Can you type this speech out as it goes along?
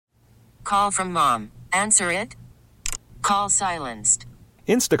Call from mom. Answer it. Call silenced.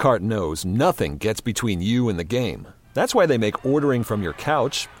 Instacart knows nothing gets between you and the game. That's why they make ordering from your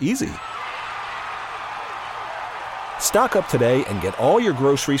couch easy. Stock up today and get all your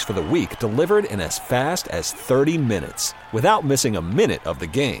groceries for the week delivered in as fast as 30 minutes without missing a minute of the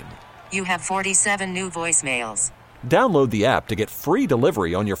game. You have 47 new voicemails. Download the app to get free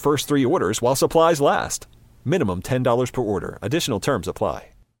delivery on your first 3 orders while supplies last. Minimum $10 per order. Additional terms apply.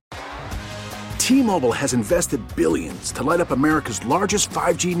 T-Mobile has invested billions to light up America's largest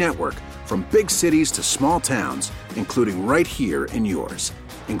 5G network, from big cities to small towns, including right here in yours.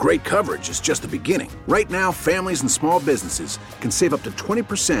 And great coverage is just the beginning. Right now, families and small businesses can save up to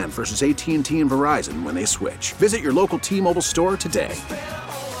 20% versus AT&T and Verizon when they switch. Visit your local T-Mobile store today.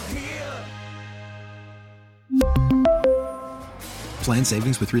 Plan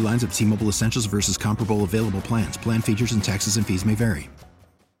savings with 3 lines of T-Mobile Essentials versus comparable available plans. Plan features and taxes and fees may vary.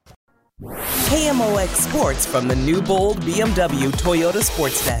 KMOX Sports from the new bold BMW Toyota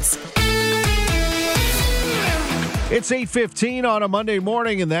Sports Desk. It's 8:15 on a Monday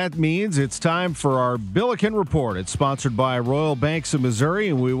morning, and that means it's time for our Billiken Report. It's sponsored by Royal Banks of Missouri,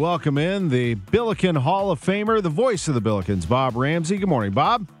 and we welcome in the Billiken Hall of Famer, the voice of the Billikens, Bob Ramsey. Good morning,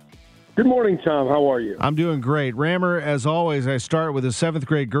 Bob. Good morning, Tom. How are you? I'm doing great. Rammer, as always, I start with a 7th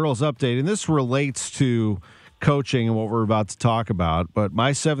grade girls update, and this relates to coaching and what we're about to talk about. But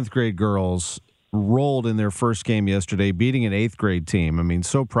my 7th grade girls rolled in their first game yesterday, beating an 8th grade team. I mean,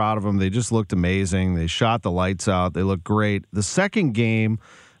 so proud of them. They just looked amazing. They shot the lights out. They looked great. The second game,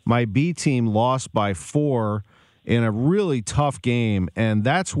 my B team lost by 4 in a really tough game, and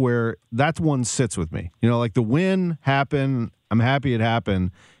that's where that one sits with me. You know, like the win happened. I'm happy it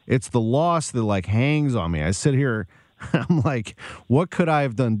happened. It's the loss that like hangs on me. I sit here, I'm like, what could I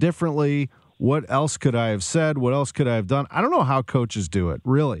have done differently? What else could I have said? What else could I have done? I don't know how coaches do it,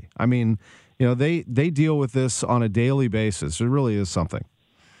 really. I mean, you know, they deal with this on a daily basis. It really is something.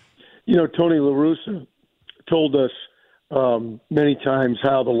 You know, Tony La Russa told us many times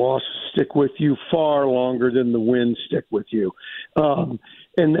how the losses stick with you far longer than the wins stick with you.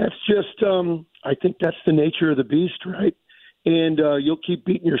 And that's just, I think that's the nature of the beast, right? And you'll keep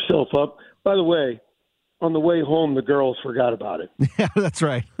beating yourself up. By the way, on the way home, the girls forgot about it. Yeah, that's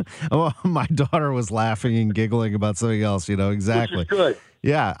right. Well, my daughter was laughing and giggling about something else, you know, exactly. Which is good.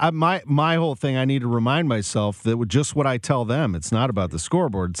 Yeah, my whole thing, I need to remind myself that with just what I tell them, it's not about the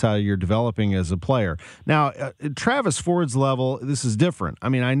scoreboard, it's how you're developing as a player. Now, at Travis Ford's level, this is different. I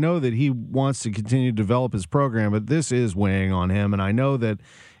mean, I know that he wants to continue to develop his program, but this is weighing on him, and I know that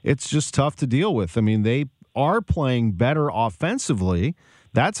it's just tough to deal with. I mean, they are playing better offensively.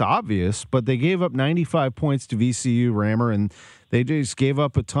 That's obvious, but they gave up 95 points to VCU, Rammer, and they just gave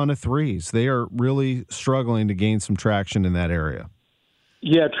up a ton of threes. They are really struggling to gain some traction in that area.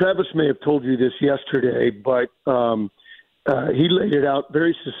 Yeah, Travis may have told you this yesterday, but he laid it out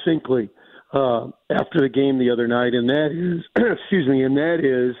very succinctly after the game the other night, and that is, and that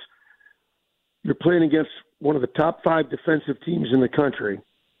is you're playing against one of the top 5 defensive teams in the country.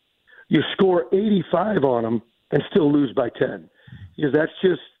 You score 85 on them and still lose by 10. Because that's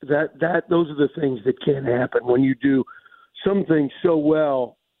just those are the things that can happen when you do something so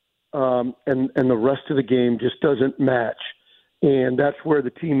well, and the rest of the game just doesn't match. And that's where the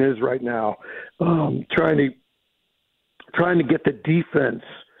team is right now, trying to get the defense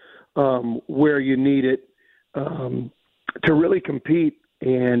where you need it to really compete.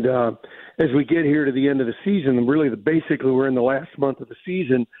 And as we get here to the end of the season, basically we're in the last month of the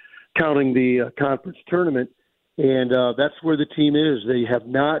season, counting the conference tournament. And that's where the team is. They have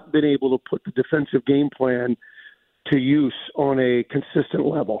not been able to put the defensive game plan to use on a consistent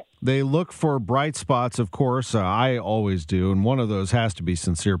level. They look for bright spots, of course. I always do, and one of those has to be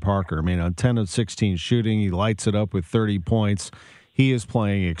Sincere Parker. I mean, on 10 of 16 shooting, he lights it up with 30 points. He is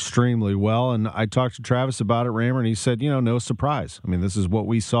playing extremely well, and I talked to Travis about it, Rammer, and he said, no surprise. I mean, this is what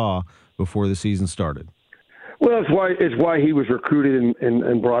we saw before the season started. Well, it's why he was recruited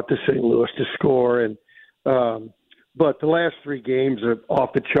and brought to St. Louis to score. And but the last 3 games are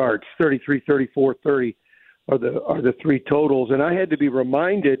off the charts, 33, 34, 30. Are the 3 totals, and I had to be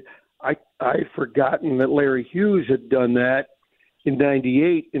reminded. I had forgotten that Larry Hughes had done that in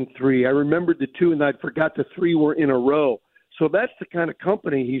 '98 in 3. I remembered the 2, and I forgot the 3 were in a row. So that's the kind of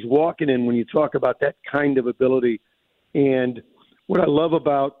company he's walking in when you talk about that kind of ability. And what I love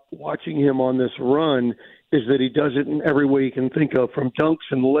about watching him on this run is that he does it in every way you can think of, from dunks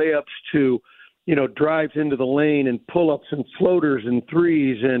and layups to drives into the lane and pull-ups and floaters and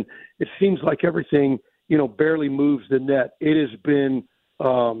threes, and it seems like everything barely moves the net. It has been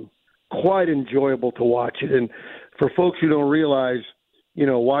quite enjoyable to watch it. And for folks who don't realize,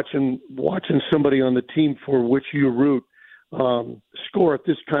 watching somebody on the team for which you root score at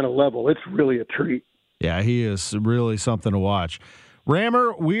this kind of level. It's really a treat. Yeah, he is really something to watch.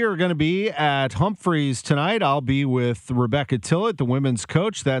 Rammer, we are going to be at Humphreys tonight. I'll be with Rebecca Tillett, the women's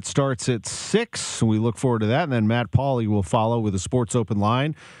coach. That starts at 6. We look forward to that. And then Matt Pauley will follow with a Sports Open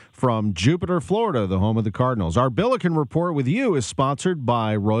Line from Jupiter, Florida, the home of the Cardinals. Our Billiken Report with you is sponsored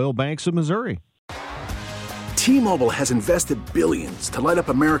by Royal Banks of Missouri. T-Mobile has invested billions to light up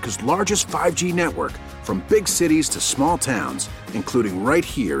America's largest 5G network, from big cities to small towns, including right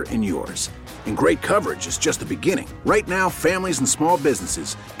here in yours. And great coverage is just the beginning. Right now, families and small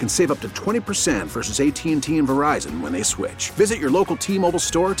businesses can save up to 20% versus AT&T and Verizon when they switch. Visit your local T-Mobile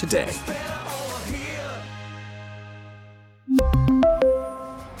store today.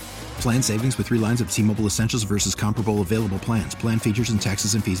 Plan savings with 3 lines of T-Mobile Essentials versus comparable available plans. Plan features and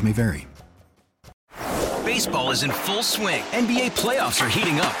taxes and fees may vary. Baseball is in full swing. NBA playoffs are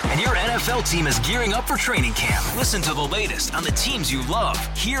heating up, and your NFL team is gearing up for training camp. Listen to the latest on the teams you love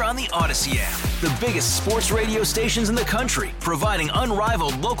here on the Odyssey app. The biggest sports radio stations in the country, providing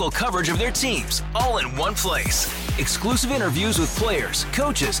unrivaled local coverage of their teams, all in one place. Exclusive interviews with players,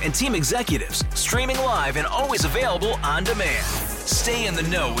 coaches, and team executives, streaming live and always available on demand. Stay in the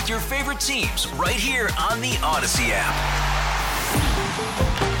know with your favorite teams right here on the Odyssey app.